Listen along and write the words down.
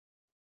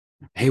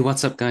Hey,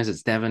 what's up, guys?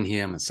 It's Devin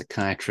here. I'm a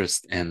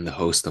psychiatrist and the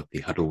host of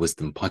the Huddle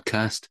Wisdom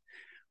podcast.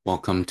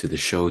 Welcome to the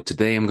show.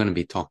 Today, I'm going to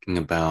be talking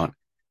about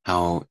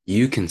how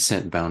you can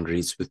set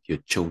boundaries with your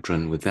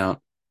children without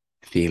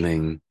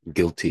feeling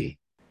guilty.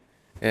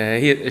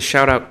 Here, a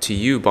shout out to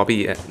you,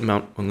 Bobby, at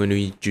Mount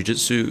Maunganui Jiu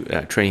Jitsu,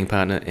 training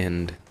partner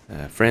and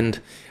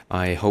friend.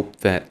 I hope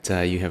that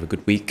you have a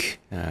good week.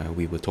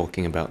 We were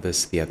talking about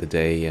this the other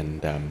day,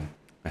 and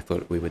I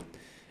thought we would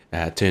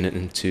turn it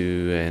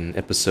into an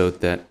episode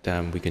that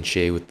we can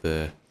share with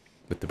the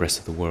rest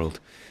of the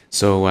world.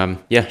 So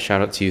yeah, shout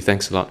out to you.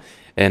 Thanks a lot.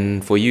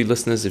 And for you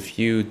listeners, if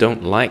you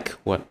don't like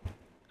what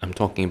I'm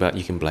talking about,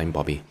 you can blame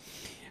Bobby.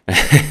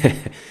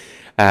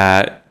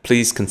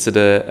 Please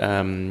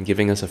consider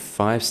giving us a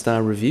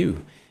 5-star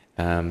review.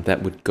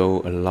 That would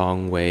go a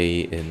long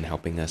way in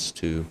helping us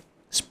to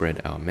spread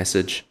our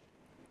message.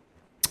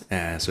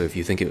 So if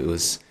you think it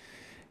was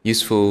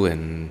useful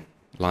and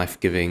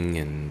life-giving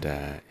and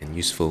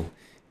useful,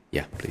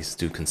 yeah, please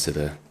do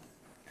consider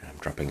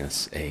dropping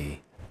us a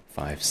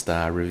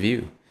 5-star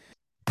review.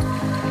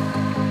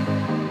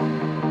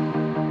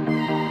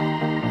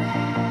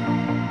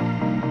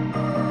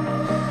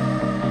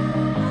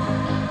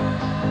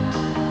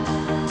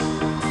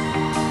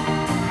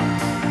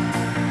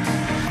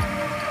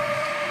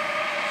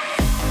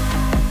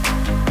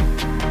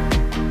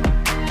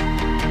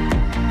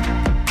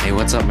 Hey,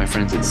 what's up, my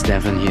friends? It's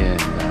Devin here,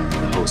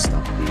 the host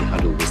of the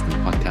Huddle Wisdom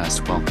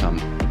podcast. Welcome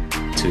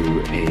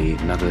to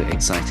another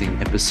exciting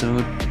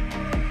episode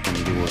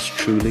from yours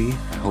truly.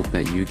 I hope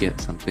that you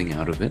get something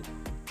out of it.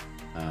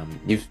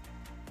 You've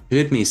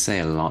heard me say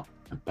a lot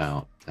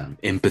about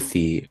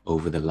empathy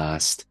over the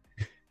last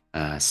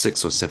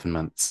 6 or 7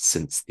 months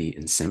since the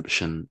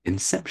inception, is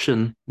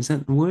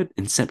that the word?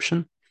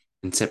 Inception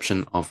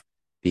of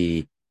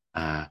the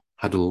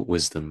Huddle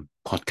Wisdom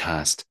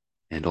podcast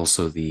and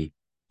also the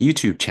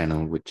YouTube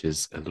channel, which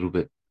is a little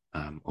bit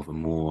of a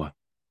more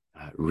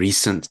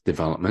recent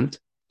development.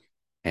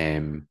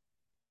 Um,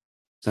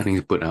 Starting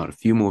to put out a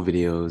few more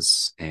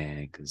videos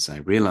because I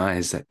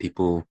realize that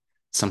people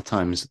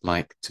sometimes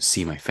like to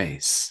see my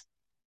face.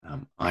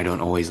 I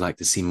don't always like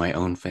to see my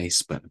own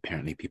face, but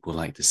apparently people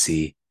like to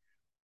see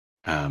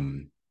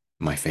um,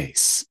 my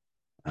face.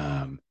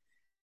 Um,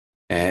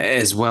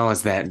 as well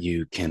as that,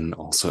 you can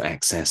also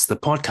access the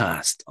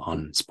podcast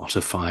on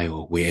Spotify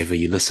or wherever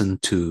you listen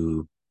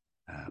to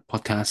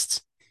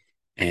podcasts.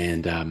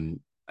 And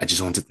I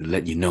just wanted to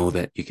let you know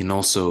that you can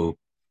also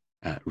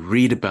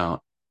read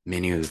about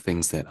many of the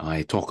things that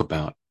I talk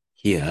about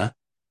here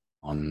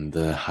on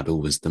the Huddle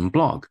Wisdom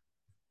blog,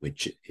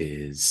 which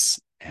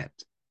is at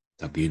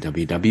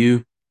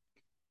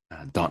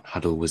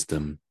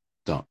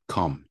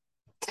www.huddlewisdom.com.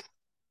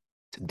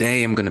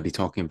 Today, I'm going to be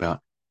talking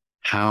about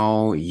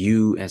how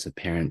you as a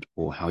parent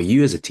or how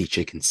you as a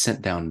teacher can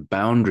set down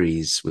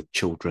boundaries with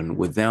children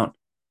without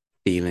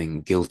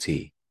feeling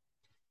guilty.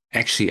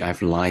 Actually,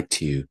 I've lied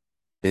to you.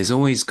 There's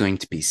always going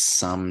to be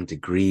some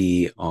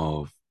degree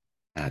of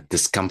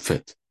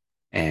discomfort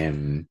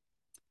um,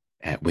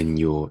 when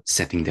you're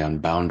setting down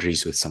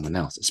boundaries with someone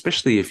else,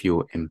 especially if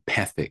you're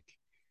empathic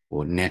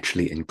or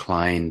naturally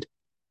inclined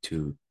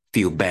to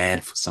feel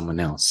bad for someone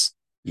else.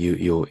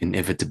 You're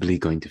inevitably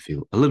going to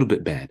feel a little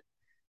bit bad.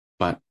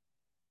 But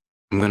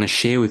I'm going to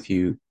share with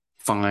you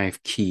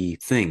 5 key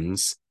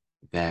things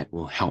that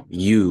will help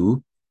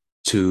you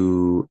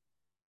to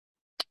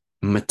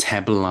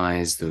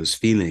metabolize those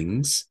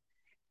feelings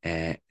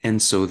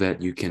and so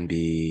that you can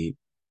be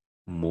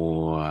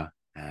more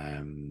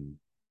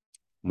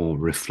more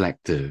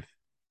reflective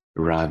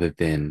rather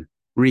than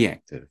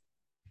reactive.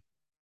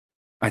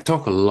 I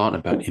talk a lot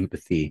about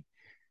empathy,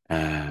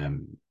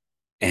 um,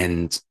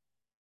 and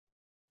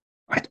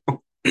I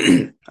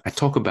I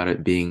talk about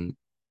it being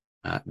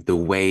the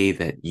way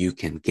that you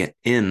can get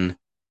in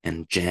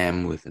and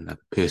jam with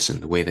another person.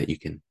 The way that you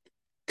can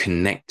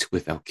connect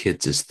with our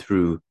kids is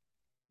through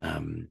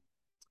um,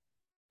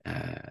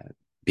 uh,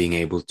 being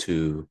able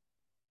to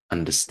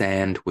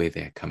understand where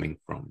they're coming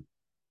from,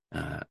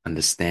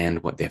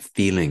 understand what they're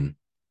feeling,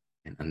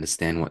 and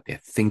understand what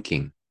they're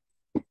thinking.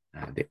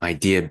 The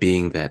idea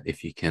being that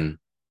if you can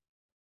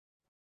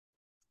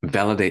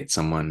validate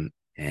someone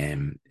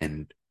and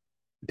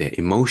their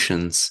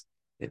emotions,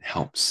 it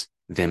helps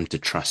them to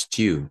trust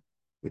you,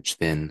 which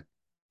then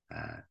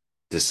uh,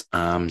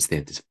 disarms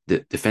their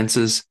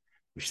defenses,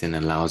 which then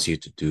allows you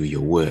to do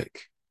your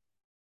work.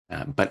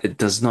 But it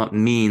does not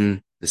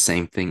mean the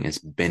same thing as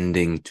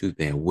bending to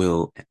their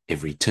will at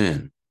every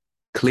turn.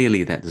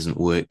 Clearly, that doesn't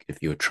work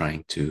if you're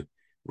trying to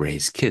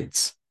raise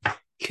kids.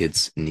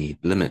 Kids need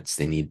limits,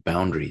 they need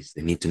boundaries,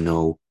 they need to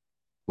know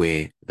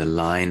where the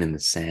line in the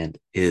sand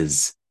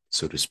is,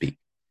 so to speak.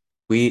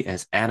 We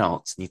as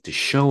adults need to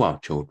show our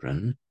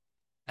children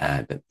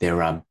that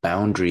there are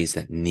boundaries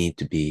that need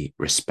to be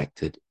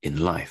respected in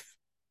life,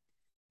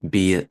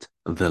 be it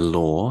the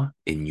law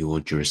in your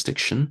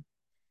jurisdiction,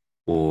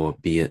 or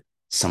be it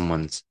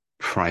someone's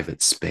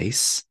private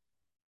space,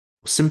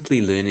 or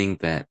simply learning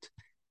that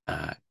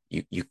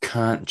you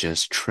can't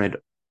just tread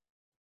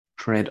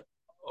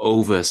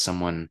over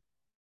someone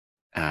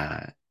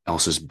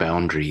else's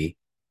boundary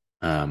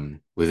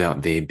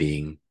without there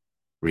being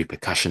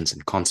repercussions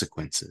and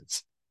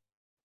consequences.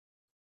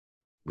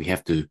 We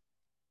have to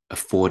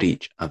afford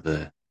each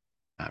other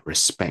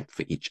respect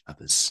for each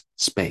other's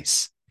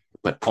space,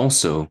 but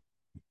also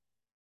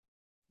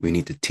we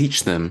need to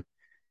teach them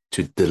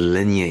to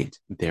delineate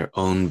their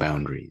own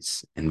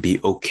boundaries and be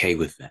okay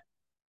with that.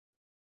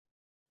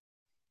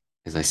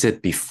 As I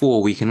said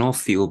before, we can all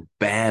feel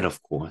bad,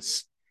 of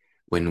course,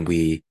 when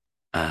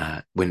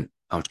when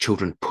our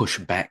children push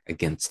back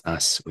against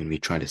us, when we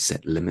try to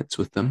set limits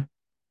with them.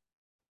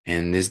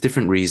 And there's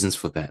different reasons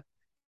for that.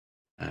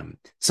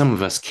 Some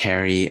of us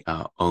carry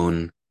our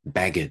own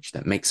baggage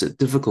that makes it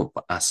difficult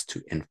for us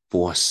to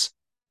enforce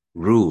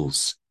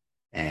rules.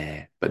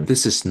 But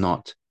this is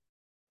not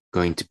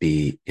going to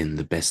be in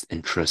the best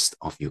interest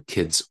of your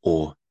kids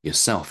or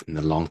yourself in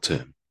the long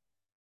term.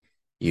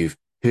 You've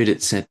heard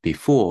it said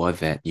before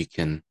that you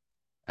can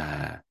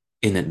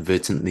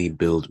inadvertently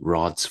build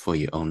rods for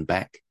your own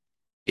back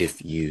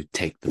if you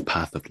take the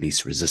path of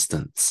least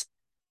resistance.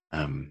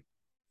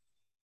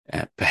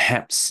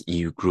 Perhaps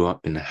you grew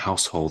up in a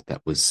household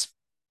that was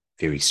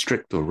very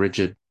strict or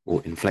rigid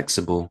or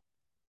inflexible,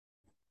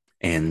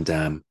 and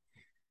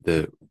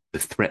the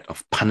threat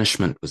of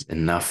punishment was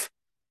enough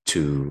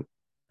to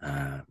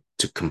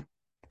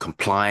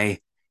comply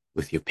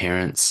with your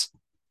parents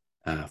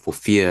for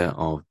fear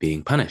of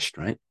being punished,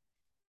 right?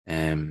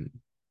 And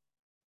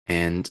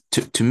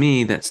to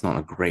me, that's not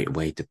a great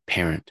way to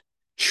parent.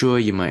 Sure,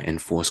 you might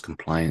enforce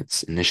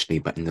compliance initially,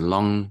 but in the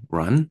long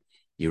run,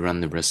 you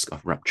run the risk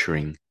of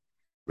rupturing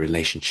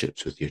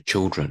relationships with your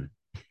children,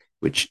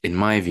 which in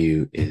my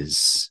view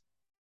is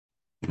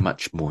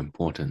much more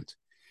important.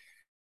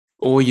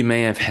 Or you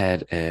may have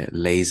had a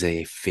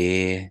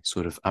laissez-faire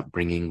sort of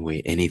upbringing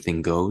where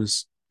anything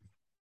goes.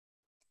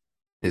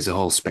 There's a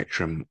whole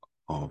spectrum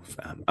of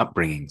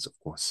upbringings, of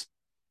course.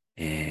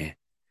 And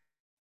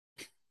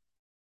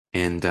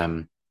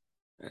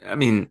I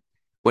mean,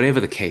 whatever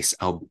the case,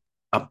 our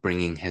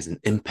upbringing has an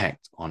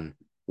impact on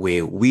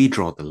where we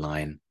draw the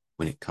line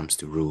when it comes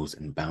to rules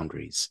and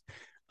boundaries.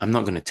 I'm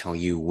not going to tell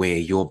you where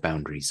your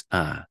boundaries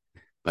are,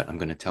 but I'm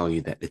going to tell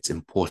you that it's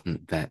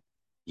important that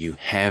you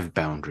have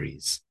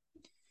boundaries.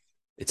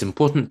 It's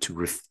important to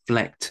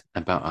reflect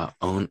about our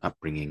own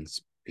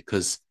upbringings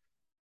because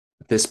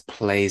this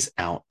plays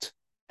out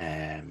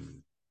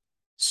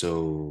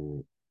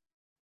so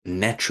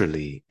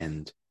naturally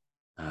and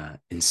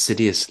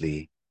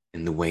insidiously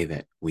in the way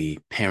that we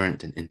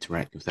parent and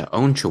interact with our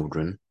own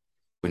children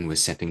when we're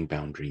setting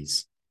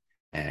boundaries.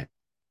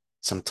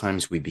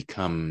 Sometimes we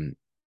become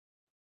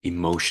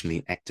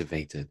emotionally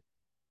activated,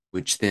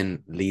 which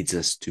then leads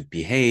us to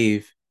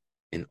behave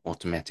in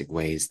automatic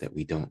ways that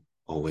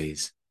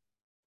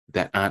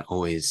aren't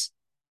always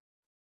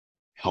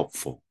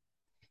helpful.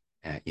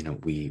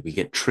 We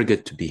get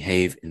triggered to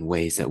behave in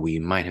ways that we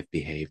might have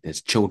behaved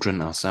as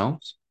children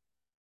ourselves.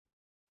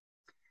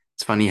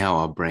 It's funny how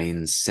our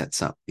brains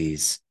sets up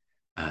these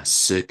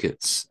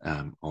circuits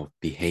of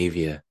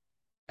behavior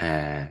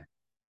on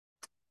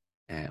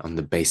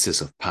the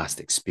basis of past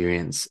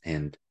experience,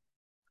 and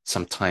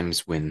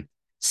sometimes when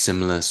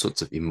similar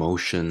sorts of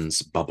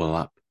emotions bubble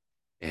up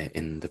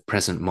in the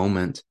present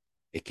moment,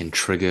 it can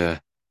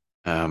trigger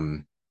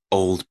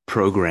old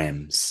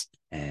programs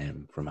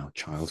from our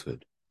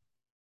childhood.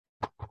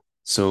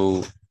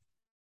 So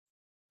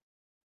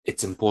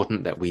it's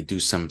important that we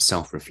do some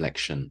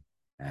self-reflection.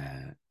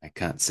 I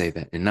can't say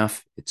that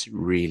enough. It's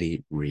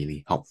really,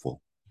 really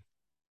helpful.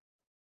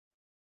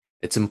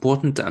 It's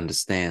important to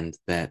understand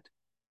that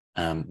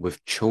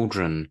with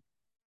children,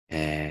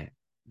 their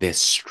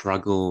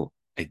struggle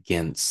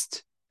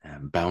against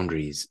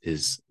boundaries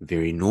is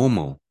very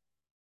normal.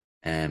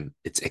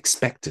 It's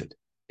expected.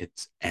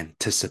 It's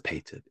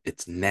anticipated.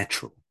 It's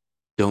natural.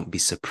 Don't be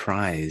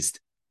surprised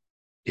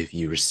if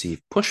you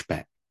receive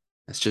pushback.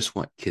 That's just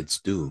what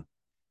kids do.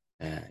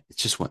 It's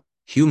just what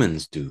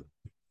humans do.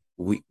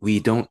 We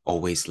don't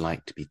always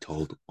like to be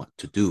told what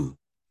to do.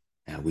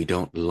 We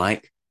don't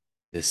like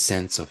the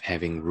sense of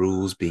having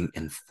rules being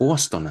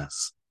enforced on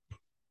us.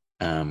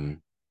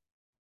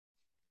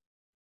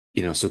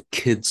 So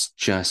kids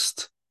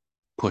just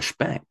push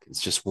back.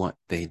 It's just what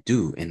they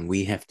do. And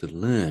we have to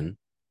learn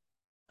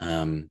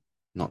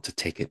not to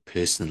take it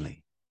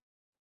personally.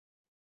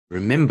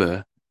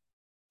 Remember,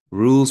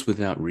 rules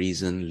without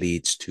reason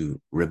leads to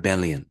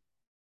rebellion.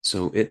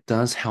 So it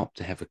does help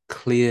to have a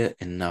clear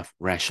enough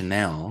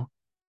rationale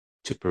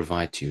to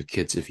provide to your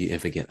kids if you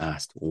ever get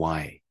asked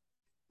why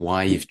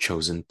you've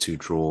chosen to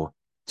draw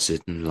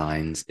certain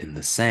lines in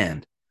the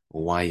sand,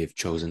 or why you've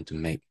chosen to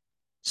make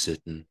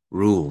certain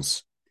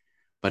rules.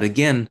 But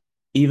again,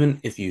 even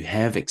if you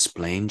have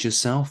explained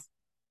yourself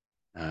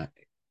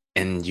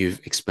and you've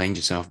explained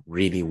yourself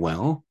really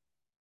well,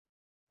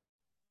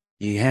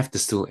 you have to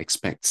still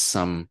expect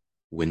some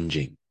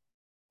whinging.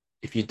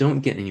 If you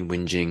don't get any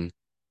whinging,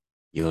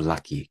 you're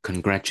lucky.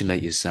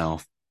 Congratulate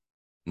yourself.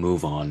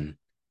 Move on.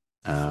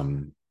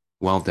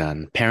 Well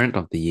done. Parent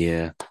of the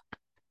year.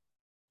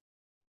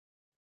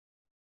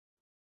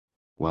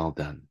 Well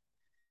done.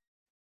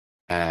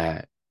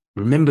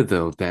 remember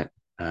though that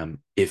uh,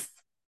 if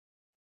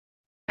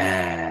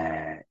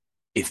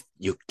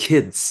your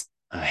kids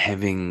are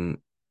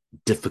having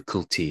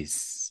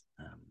difficulties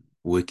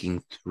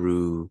working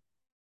through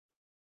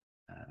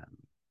um,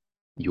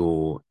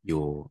 your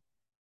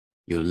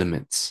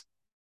limits,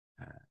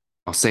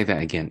 I'll say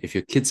that again. If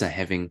your kids are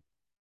having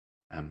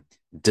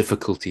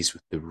difficulties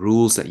with the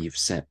rules that you've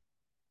set,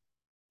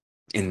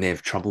 and they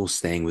have trouble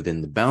staying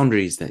within the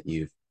boundaries that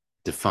you've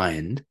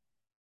defined,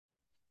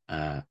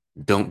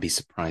 don't be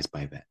surprised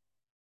by that.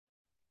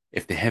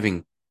 If they're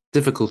having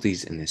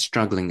difficulties and they're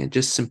struggling, it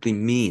just simply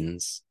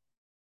means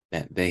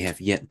that they have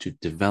yet to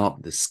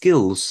develop the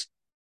skills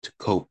to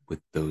cope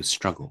with those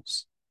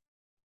struggles.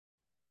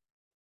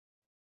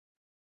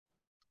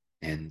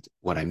 And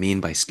what I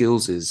mean by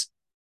skills is,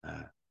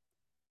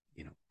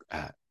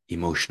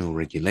 emotional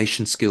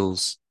regulation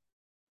skills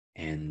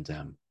and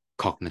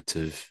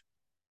cognitive,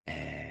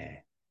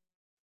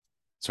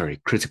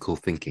 critical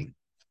thinking.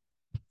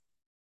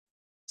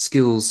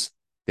 Skills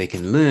they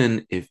can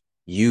learn if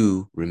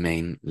you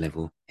remain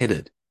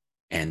level-headed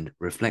and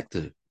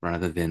reflective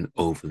rather than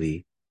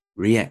overly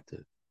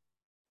reactive.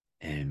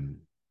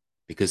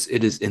 Because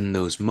it is in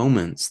those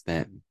moments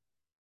that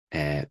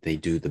they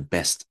do the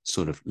best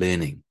sort of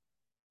learning,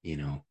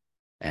 in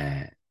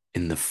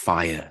the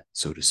fire,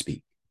 so to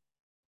speak.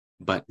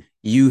 But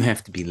you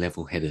have to be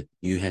level-headed.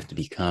 You have to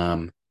be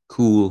calm,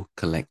 cool,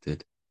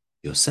 collected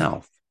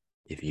yourself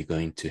if you're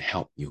going to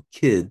help your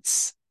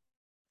kids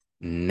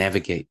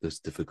navigate those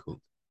difficult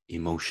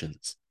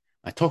emotions.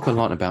 I talk a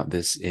lot about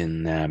this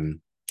in,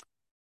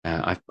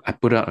 I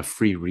put out a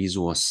free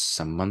resource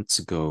some months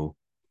ago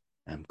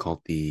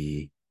called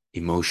the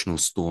Emotional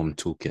Storm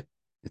Toolkit.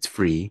 It's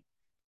free,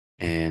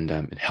 and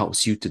it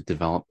helps you to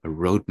develop a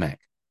roadmap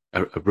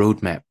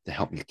to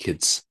help your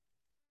kids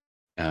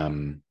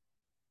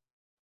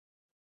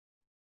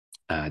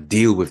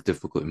deal with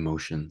difficult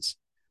emotions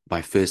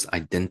by first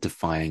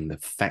identifying the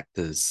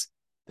factors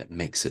that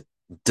makes it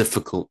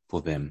difficult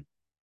for them.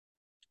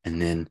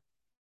 And then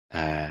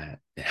it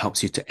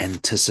helps you to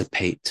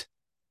anticipate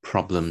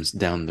problems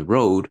down the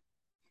road.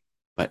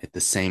 But at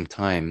the same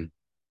time,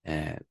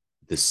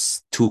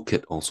 this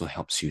toolkit also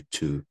helps you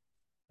to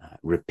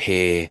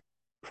repair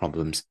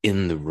problems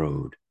in the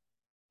road.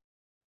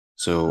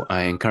 So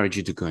I encourage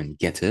you to go and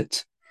get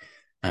it.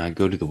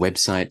 Go to the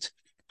website,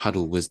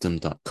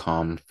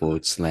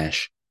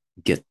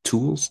 huddlewisdom.com/get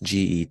tools,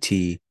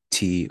 GETTOOLS.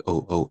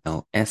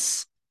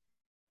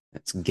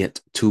 That's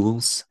get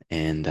tools,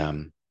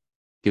 and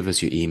give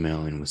us your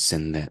email and we'll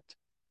send that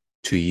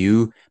to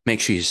you. Make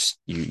sure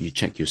you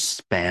check your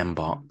spam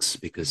box,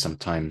 because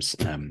sometimes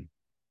our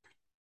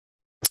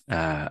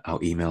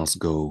emails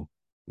go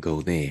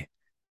there.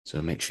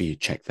 So make sure you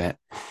check that.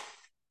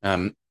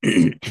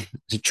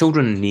 The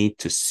children need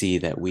to see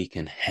that we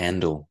can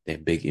handle their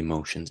big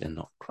emotions and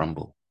not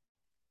crumble.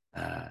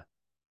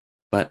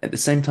 But at the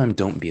same time,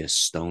 don't be a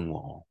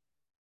stonewall.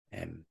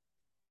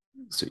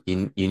 So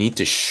you need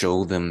to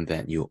show them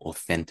that you're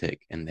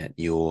authentic and that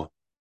you're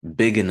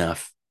big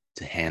enough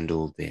to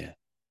handle their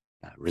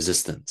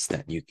resistance,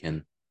 that you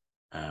can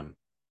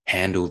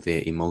handle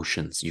their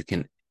emotions. You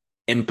can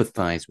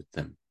empathize with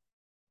them,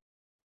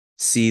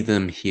 see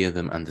them, hear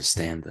them,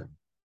 understand them.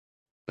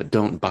 But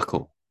don't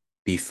buckle.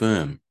 Be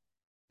firm,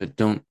 but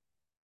don't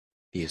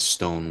be a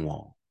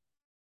stonewall.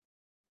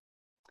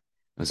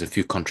 There's a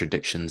few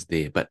contradictions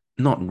there, but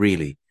not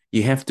really.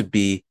 You have to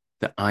be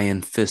the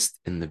iron fist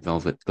in the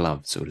velvet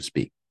glove, so to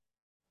speak.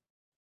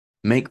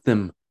 Make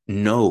them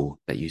know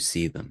that you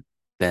see them,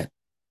 that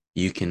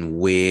you can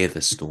wear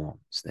the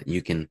storms, that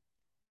you can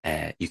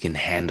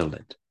handle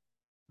it.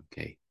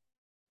 Okay.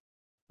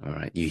 All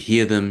right. You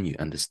hear them, you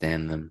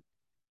understand them.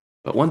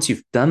 But once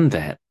you've done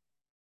that,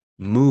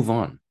 move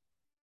on.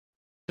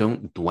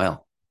 Don't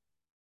dwell.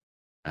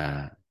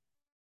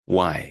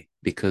 Why?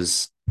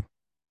 Because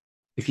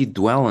if you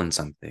dwell on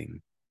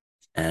something,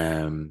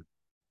 in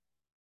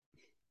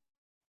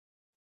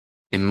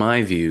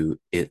my view,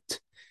 it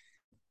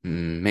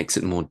makes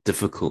it more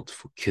difficult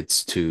for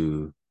kids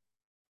to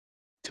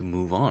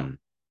move on.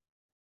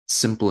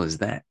 Simple as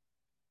that.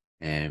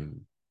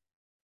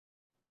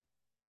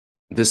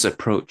 This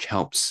approach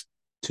helps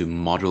to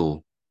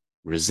model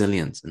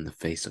resilience in the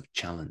face of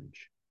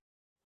challenge.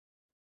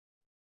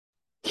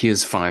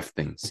 Here's 5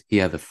 things.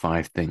 Here are the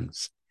 5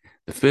 things.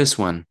 The first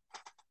one,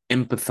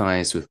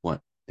 empathize with what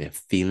they're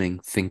feeling,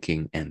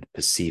 thinking, and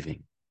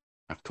perceiving.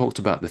 I've talked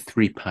about the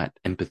 3-part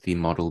empathy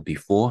model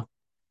before.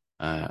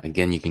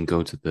 Again, you can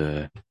go to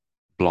the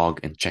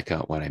blog and check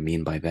out what I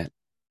mean by that.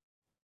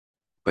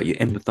 But you're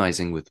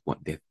empathizing with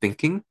what they're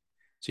thinking.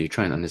 So you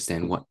try and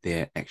understand what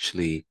they're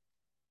actually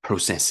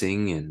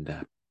processing,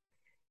 and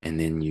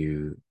then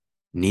you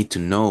need to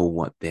know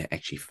what they're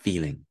actually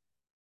feeling.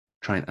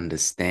 Try and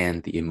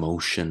understand the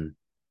emotion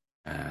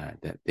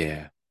that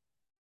they're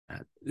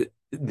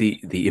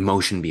the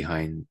emotion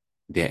behind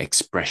their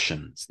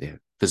expressions, their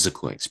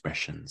physical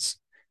expressions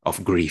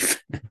of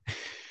grief,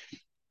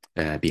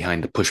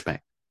 behind the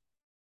pushback.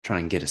 Try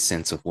and get a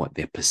sense of what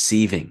they're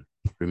perceiving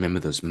Remember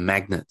those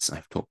magnets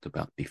I've talked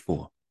about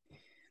before.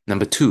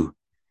 Number 2,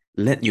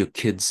 let your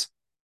kids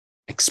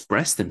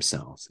express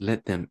themselves.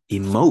 Let them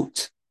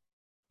emote.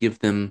 Give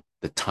them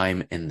the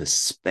time and the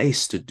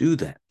space to do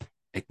that.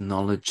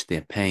 Acknowledge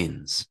their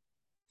pains.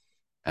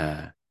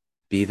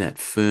 Be that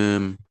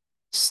firm,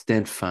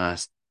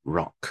 steadfast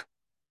rock.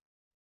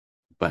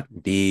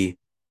 But be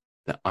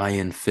the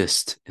iron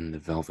fist in the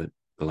velvet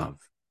glove.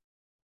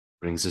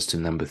 Brings us to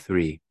number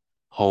 3.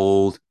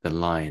 Hold the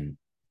line.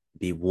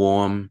 Be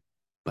warm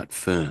but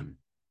firm.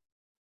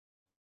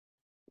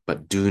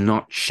 But do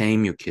not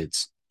shame your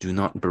kids. Do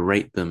not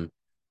berate them.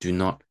 Do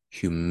not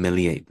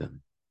humiliate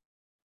them.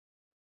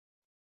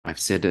 I've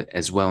said it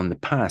as well in the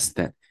past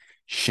that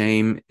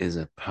shame is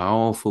a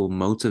powerful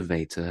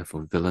motivator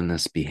for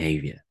villainous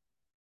behavior.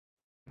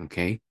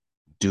 Okay?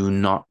 Do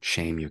not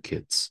shame your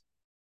kids.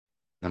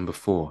 Number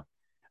 4,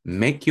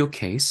 make your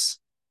case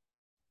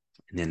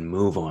and then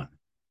move on.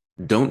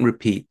 Don't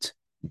repeat.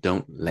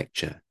 Don't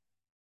lecture.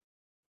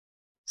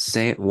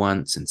 Say it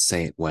once and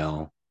say it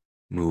well.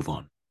 Move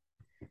on.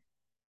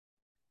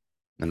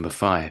 Number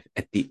 5,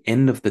 at the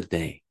end of the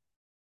day,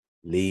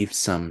 leave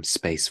some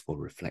space for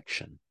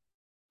reflection.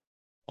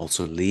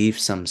 Also, leave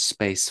some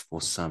space for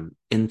some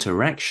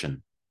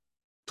interaction.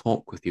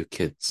 Talk with your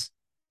kids.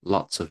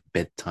 Lots of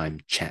bedtime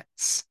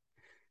chats.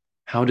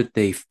 How did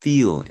they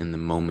feel in the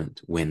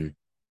moment when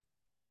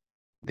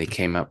they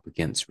came up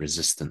against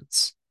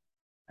resistance?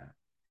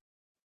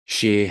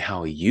 Share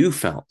how you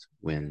felt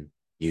when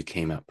you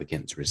came up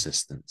against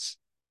resistance.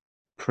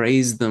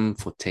 Praise them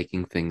for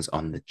taking things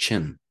on the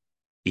chin,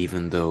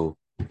 even though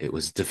it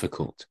was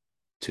difficult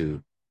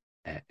to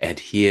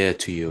adhere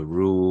to your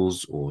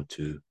rules or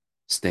to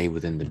stay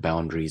within the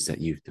boundaries that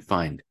you've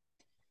defined.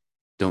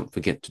 Don't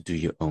forget to do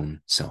your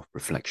own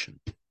self-reflection.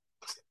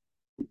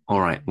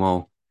 All right,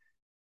 well,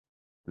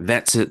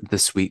 that's it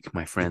this week,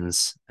 my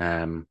friends.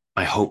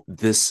 I hope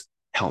this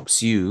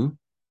helps you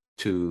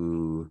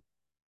to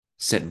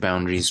set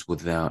boundaries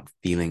without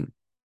feeling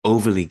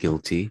overly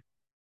guilty.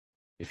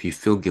 If you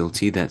feel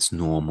guilty, that's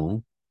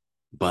normal,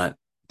 but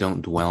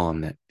don't dwell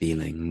on that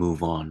feeling.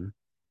 Move on,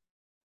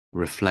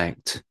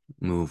 reflect,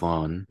 move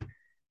on,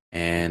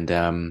 and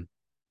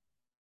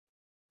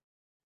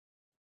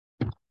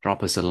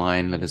drop us a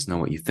line. Let us know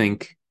what you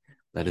think.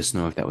 Let us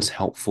know if that was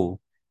helpful.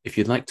 If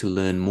you'd like to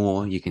learn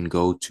more, you can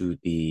go to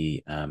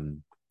the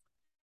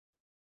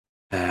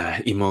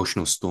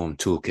Emotional Storm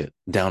Toolkit.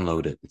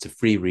 Download it. It's a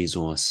free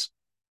resource.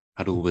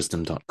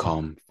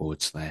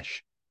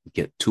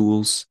 huddlewisdom.com/get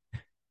tools.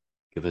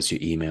 Give us your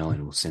email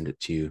and we'll send it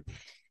to you.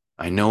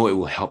 I know it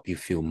will help you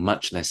feel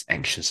much less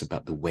anxious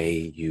about the way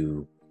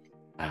you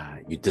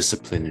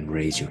discipline and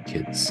raise your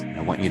kids.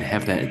 I want you to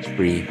have that. It's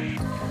free.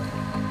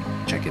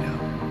 Check it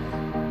out.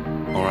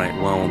 All right,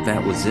 well,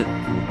 that was it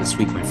for this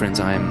week, my friends.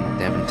 I'm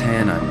Davin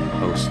Tan. I'm your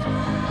host.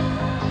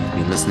 You've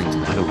been listening to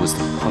the Huddle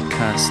Wisdom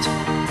podcast.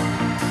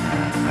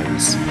 I will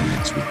see you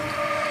next week.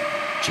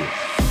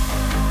 Cheers.